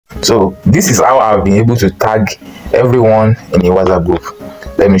So this is how I've been able to tag everyone in a WhatsApp group.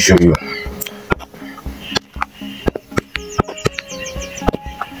 Let me show you.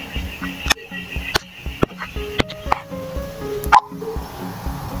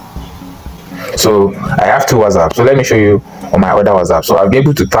 So I have two WhatsApp, so let me show you on my other WhatsApp. So I'll be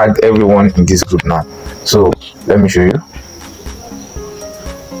able to tag everyone in this group now. So let me show you.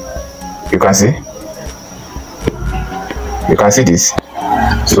 You can see this.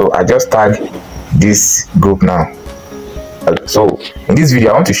 So I just tag this group now. So in this video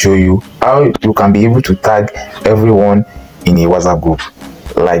I want to show you how you can be able to tag everyone in a WhatsApp group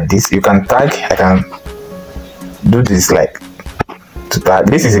like this. You can tag, I can do this like to tag.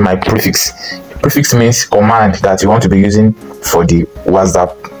 This is in my prefix. Prefix means command that you want to be using for the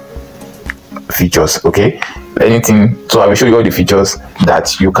WhatsApp features. Okay, anything. So I will show you all the features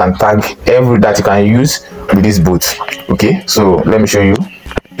that you can tag that you can use with this bot. Okay, so let me show you.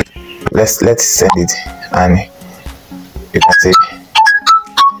 Let's send it, and you can see.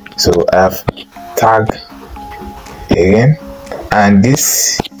 So I have tag again, and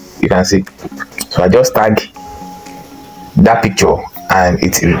this you can see. So I just tag that picture, and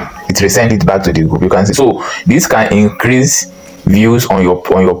it resend it back to the group. You can see. So this can increase views on your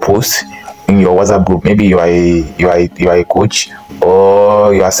post in your WhatsApp group. Maybe you are a coach,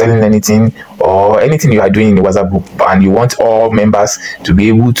 or you are selling anything, or anything you are doing in the WhatsApp group, and you want all members to be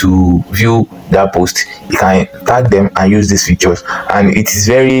able to view that post. You can tag them and use these features, and it is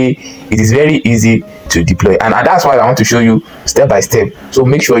very easy to deploy. And that's why I want to show you step by step. So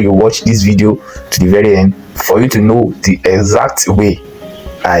make sure you watch this video to the very end for you to know the exact way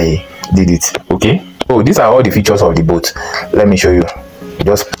I did it. Okay, so these are all the features of the bot. Let me show you.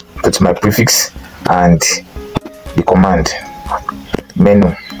 Just put my prefix and the command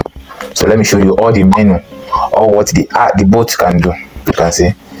menu. So let me show you all the menu, or what the bot can do. You can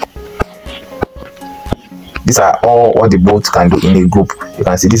see these are all what the bot can do in a group. You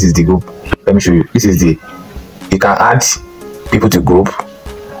can see this is the group. Let me show you. This is you can add people to group.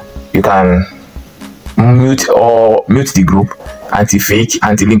 You can mute the group, anti-fake,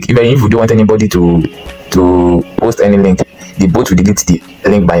 anti-link. Even if you don't want anybody to post any link, the bot will delete the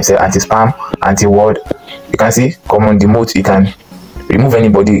link by itself. Anti-spam, anti-word. You can see common demote. You can remove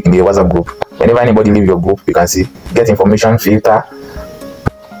anybody in the WhatsApp group. Whenever anybody leave your group, you can see get information filter.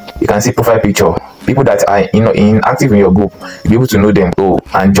 You can see profile picture. People that are inactive in your group, you'll be able to know them. Go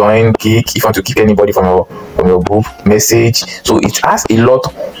and join, kick if you want to kick anybody from your group, message. So it has a lot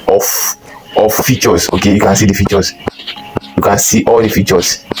of features. Okay, you can see the features. You can see all the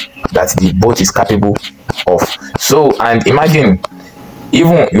features that the bot is capable of. So, and imagine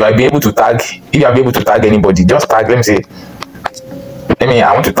even you are able to tag. If you are able to tag anybody, just tag. Let me say.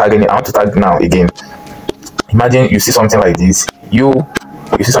 I want to tag now again. Imagine you see something like this. You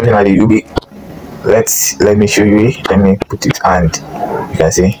see something like this. You'll be. Let me show you. Let me put it, and you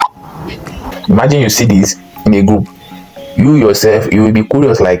can see. Imagine you see this in a group. You yourself, you will be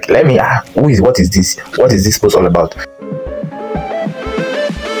curious. Like, what is this? What is this post all about?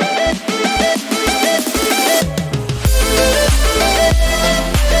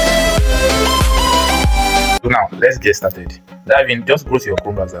 So now let's get started. Just go to your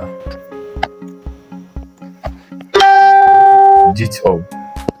Chrome browser. GitHub.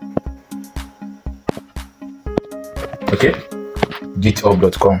 Okay,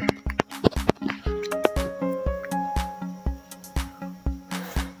 github.com.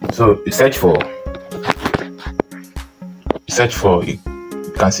 So you search for, you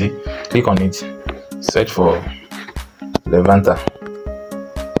can see, click on it, search for Levanter.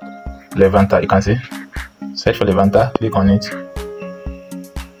 You can see, search for Levanter, click on it.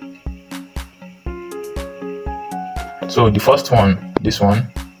 So the first one, this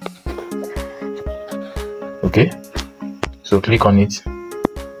one. Okay, so click on it.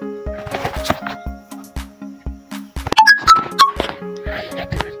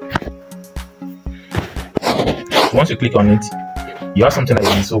 Once you click on it, you have something like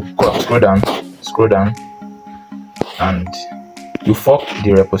this. So scroll down, and you fork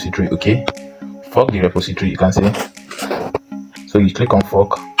the repository. Okay, fork the repository. You can see. So you click on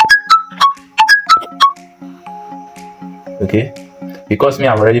fork. Okay, because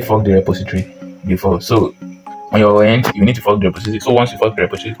I've already forked the repository before. So on your end, you need to fork the repository. So once you fork the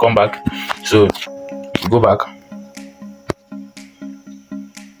repository, come back. So you go back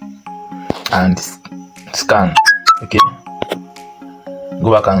and scan. Okay,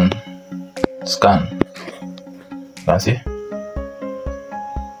 go back and scan. You can see,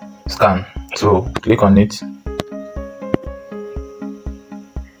 scan. So click on it.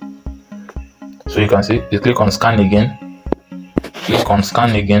 So you can see, you click on scan again. click on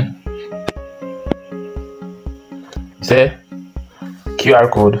scan again. Say QR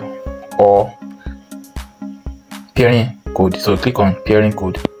code or pairing code. So click on pairing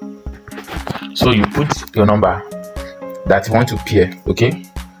code. So you put your number that you want to pair. Okay,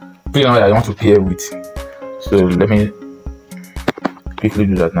 put your number that you want to pair with. So let me quickly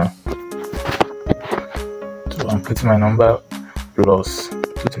do that now. So I'm putting my number plus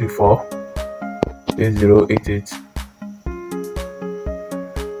 234 8088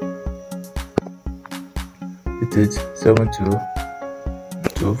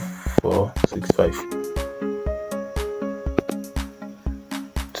 722465.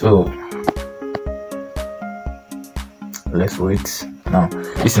 So let's wait. Now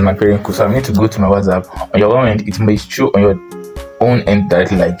this is my pairing code, so I need to go to my WhatsApp. On your own end, it may show on your own end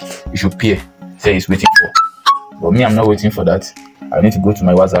directly, like you should pair, say it's waiting for. But me, I'm not waiting for that. I need to go to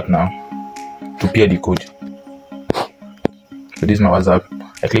my WhatsApp now to pair the code. So this is my WhatsApp.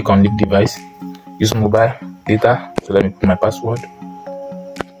 I click on link device, use mobile data. So let me put my password.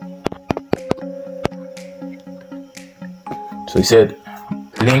 So it said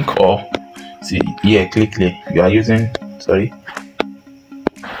link or see here, click here. You are using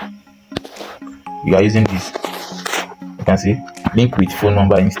this. You can see link with phone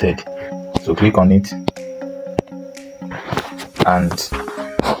number instead. So click on it and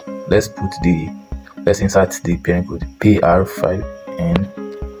let's insert the pairing code PR5N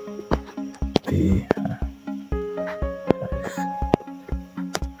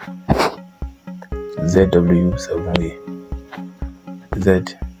ZW7A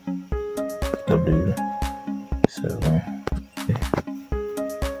ZW7A.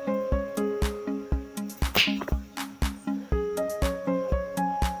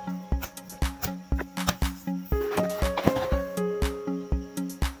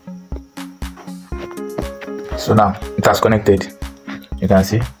 So now it has connected. You can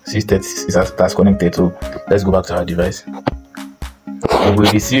see it has connected. So let's go back to our device. We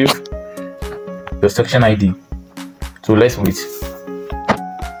will receive your section ID. So let's wait.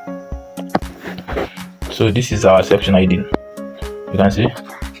 So this is our section ID. You can see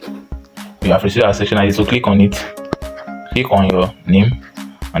we have received our section ID. So click on it, click on your name,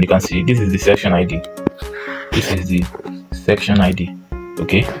 and you can see this is the section ID. This is the section ID.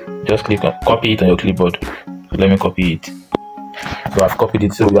 Okay, just click on copy it on your clipboard. So let me copy it. So I've copied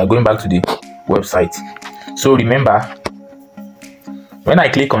it. So we are going back to the website. So remember, when I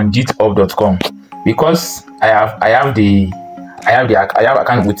click on github.com, because I have account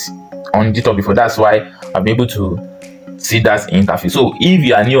with on GitHub before, that's why I'm able to see that interface. So if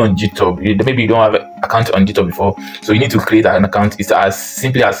you are new on GitHub, maybe you don't have an account on GitHub before, so you need to create an account. It's as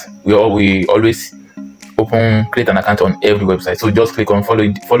simple as we always create an account on every website. So just click on follow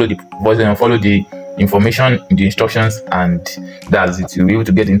the button and follow the information in the instructions, and that's it. You'll be able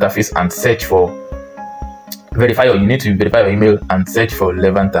to get the interface and search for you need to verify your email and search for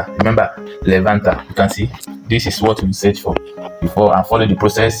Levanter. Remember Levanter. You can see this is what we search for before, and follow the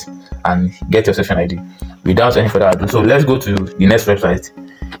process and get your section ID without any further ado. So let's go to the next website.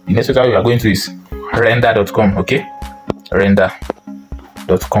 The next website we are going to is render.com. Okay,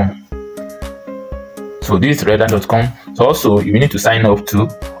 render.com. So this is render.com. So also you need to sign up to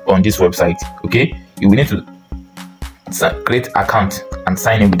on this website. Okay, you will need to create account and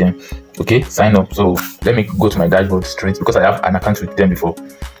sign in with them. Okay, sign up. So let me go to my dashboard straight because I have an account with them before.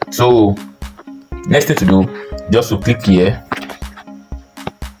 So next thing to do, just to click here.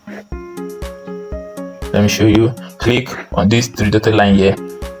 Let me show you. Click on this three-dotted line here.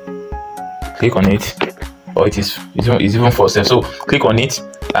 Click on it, or it's even for self. So click on it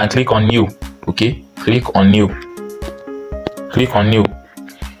and click on new. Okay, click on new. Click on new.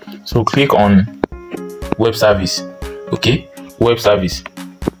 So click on web service. Okay, web service.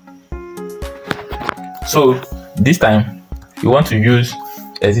 So this time you want to use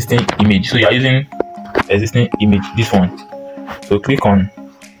existing image. So you are using existing image, this one. So click on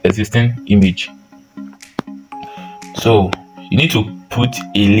existing image. So you need to put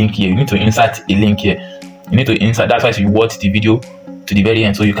a link here. You need to insert a link here. You need to insert. That's why you watch the video to the very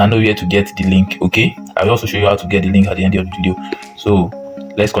end, so you can know where to get the link. Okay, I'll also show you how to get the link at the end of the video. So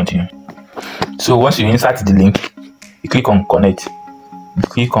let's continue. So once you insert the link, you click on connect. You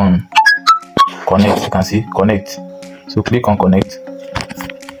click on connect. You can see connect. So click on connect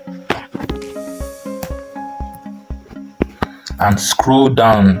and scroll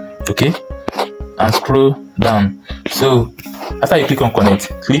down. Okay, and scroll down. So after you click on connect,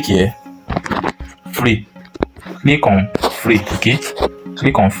 click here, free. Click on free. Okay,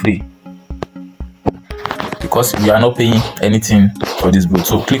 click on free because we are not paying anything for this book.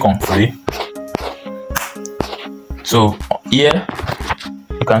 So click on free. So here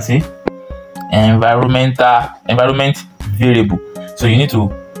you can see environment variable. So you need to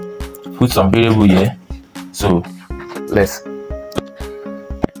put some variable here. So let's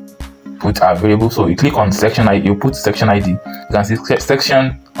put our variable. So you click on section ID, you put section ID. You can see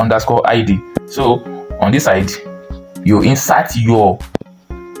section underscore ID. So on this side, you insert your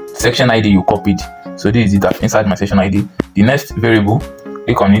section ID you copied. So this is it. I've inserted my section ID. The next variable,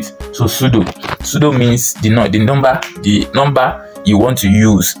 click on it. So sudo means the number you want to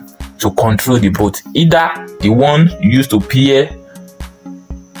use to control the bot, either the one you use to pair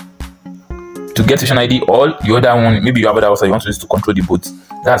to get session ID, or the other one, maybe you have other also you want to use to control the bot.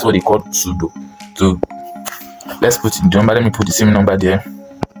 That's what they call sudo. So let's put the number. Let me put the same number there.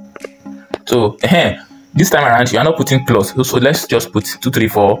 So this time around you are not putting plus, so let's just put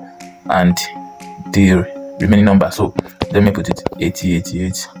 234 and the remaining number. So let me put it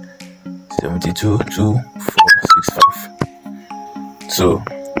 8088 72 2465. So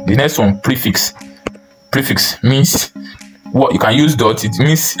the next one, prefix means what you can use dot. It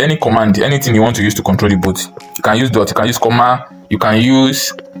means any command, anything you want to use to control the bot. You can use dot, you can use comma, you can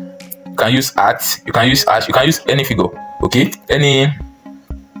use at, you can use hash, you can use any figure, okay, any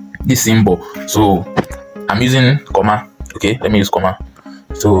this symbol. So I'm using comma. Okay, let me use comma.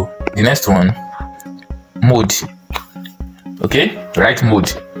 So the next one, mode. Okay, write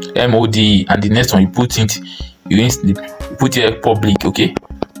mode, MOD, and the next one you put it, you put here public. Okay,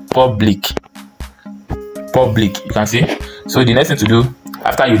 public. You can see. So the next thing to do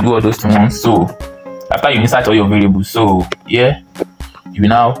after you do all those things, so after you insert all your variables, so here you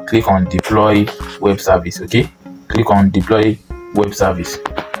now click on deploy web service. Okay, click on deploy web service.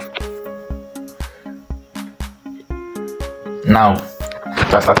 Now it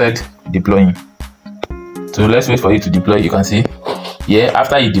has started deploying. So let's wait for it to deploy. You can see here,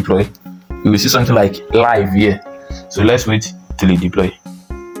 after you deploy, you will see something like live here. So let's wait till it deploy.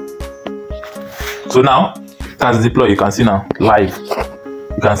 So now it has deployed. You can see now live.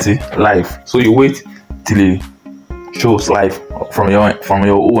 You can see live. So you wait till it shows live from your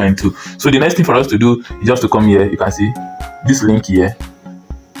ON too. So the next thing for us to do is just to come here. You can see this link here.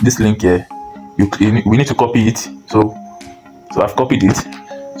 This link here. We need to copy it. So I've copied it.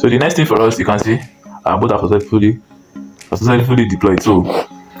 So the next thing for us, you can see our bot are successfully deployed. So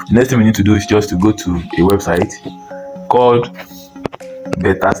the next thing we need to do is just to go to a website called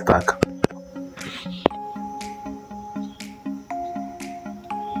Beta Stack.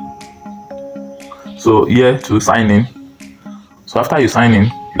 So here to sign in. So after you sign in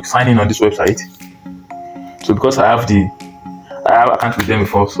on this website. So because I have account with them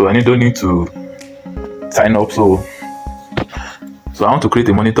before, so I don't need to sign up. So I want to create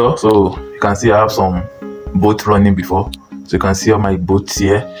a monitor. So you can see I have some bots running before. So you can see all my bots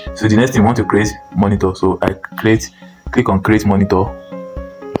here. So the next thing I want to create monitor. So I click on create monitor.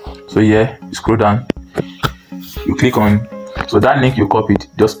 So here you scroll down, you click on, so that link you copied,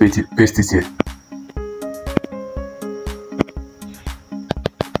 just paste it here.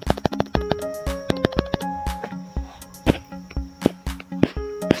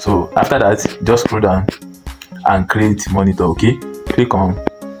 So after that, just scroll down and create monitor. Okay, click on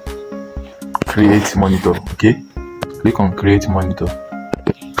create monitor. Okay, click on create monitor.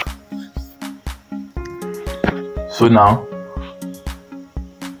 So now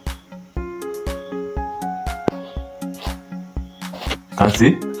you can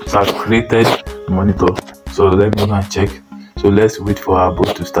see, so I've created monitor. So let me go and check. So let's wait for our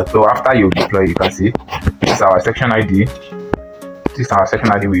bot to start. So after you deploy, you can see this is our section ID. This is our section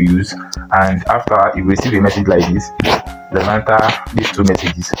ID we use, and after you receive a message like this, then enter these two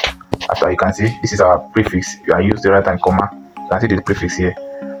messages. After, you can see this is our prefix. You are used the right and comma. You can see the prefix here,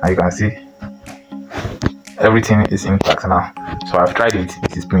 and you can see everything is intact now. So I've tried it.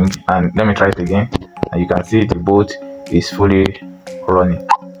 It is pink, and let me try it again, and you can see the bot is fully running.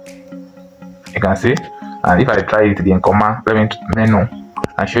 You can see, and if I try it again, comma, let me menu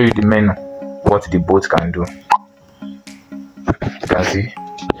and show you the menu what the bot can do. You can see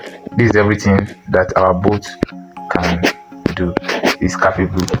this is everything that our bot can do, is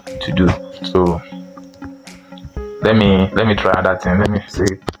capable to do. So let me try that thing. Let me say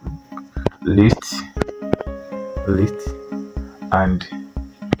list, and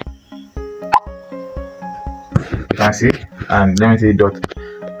you can see, and let me say dot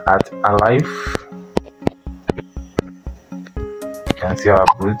at alive. You can see our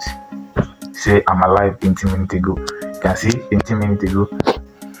bot say I'm alive 20 minutes ago. You can see 20 minutes ago.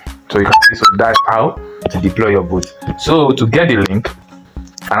 So you can see, so that's how to deploy your bot. So to get the link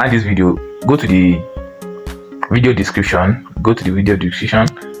and add this video, go to the video description.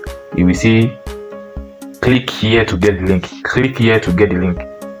 You will see, click click here to get the link. Click here to get the link.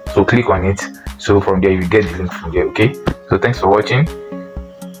 So click on it. So from there you get the link from there. Okay, so thanks for watching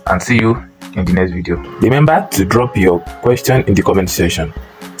and see you in the next video. Remember to drop your question in the comment section.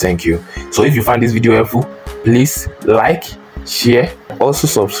 Thank you. So if you found this video helpful, please like, share, also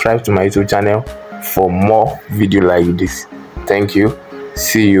subscribe to my YouTube channel for more video like this. Thank you.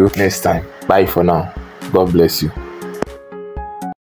 See you next time. Bye for now. God bless you.